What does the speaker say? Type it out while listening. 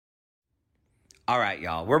All right,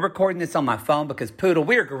 y'all. We're recording this on my phone because Poodle,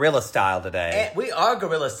 we're gorilla style today. And we are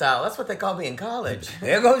gorilla style. That's what they called me in college.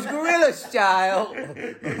 There goes gorilla style.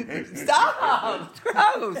 Stop. It's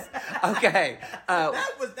gross. Okay. That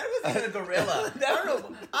wasn't even a gorilla. I don't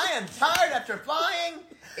know. I am tired after flying.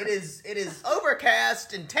 It is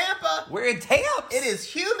overcast in Tampa. We're in Tamps. It is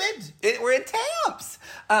humid. We're in Tamps.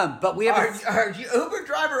 But we have Our Uber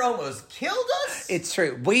driver almost killed us. It's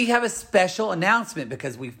true. We have a special announcement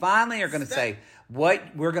because we finally are going to say what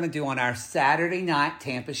we're going to do on our Saturday night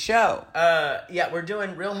Tampa show. Yeah, we're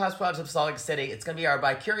doing Real Housewives of Salt Lake City. It's going to be our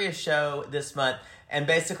Bi-Curious show this month. And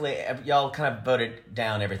basically, y'all kind of voted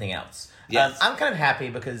down everything else. Yes. I'm kind of happy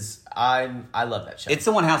because I love that show. It's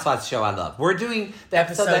the One Housewives show I love. We're doing the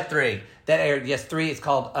episode 3. That aired, 3. It's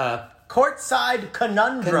called Courtside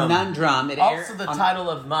Conundrum. Conundrum. It also the title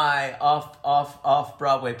of my off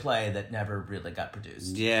Broadway play that never really got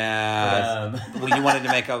produced. Yeah. Well, you wanted to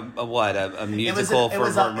make a musical it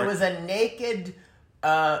was a naked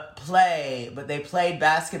play, but they played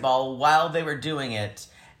basketball while they were doing it,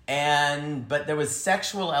 but there was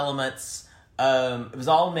sexual elements. It was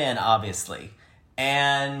all men, obviously.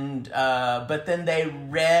 And but then they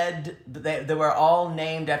were all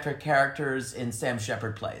named after characters in Sam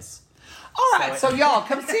Shepard plays. All right, so y'all,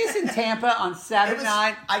 come see us in Tampa on Saturday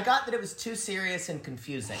night. I got that it was too serious and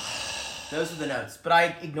confusing. Those are the notes, but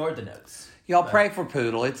I ignored the notes. Y'all pray for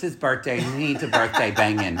Poodle. It's his birthday. He needs a birthday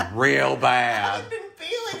banging real bad. I've been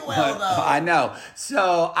feeling well, though. I know.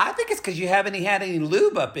 So I think it's because you haven't had any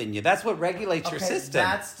lube up in you. That's what regulates your system.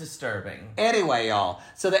 That's disturbing. Anyway, y'all.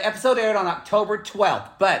 So the episode aired on October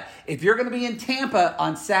 12th. But if you're going to be in Tampa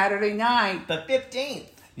on Saturday night, the 15th.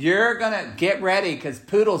 You're going to get ready because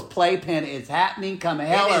Poodle's playpen is happening come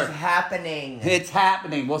hell. It is happening. It's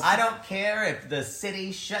happening. I don't care if the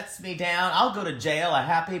city shuts me down. I'll go to jail a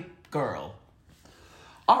happy girl.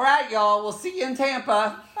 All right, y'all. We'll see you in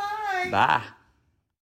Tampa. Bye. Bye.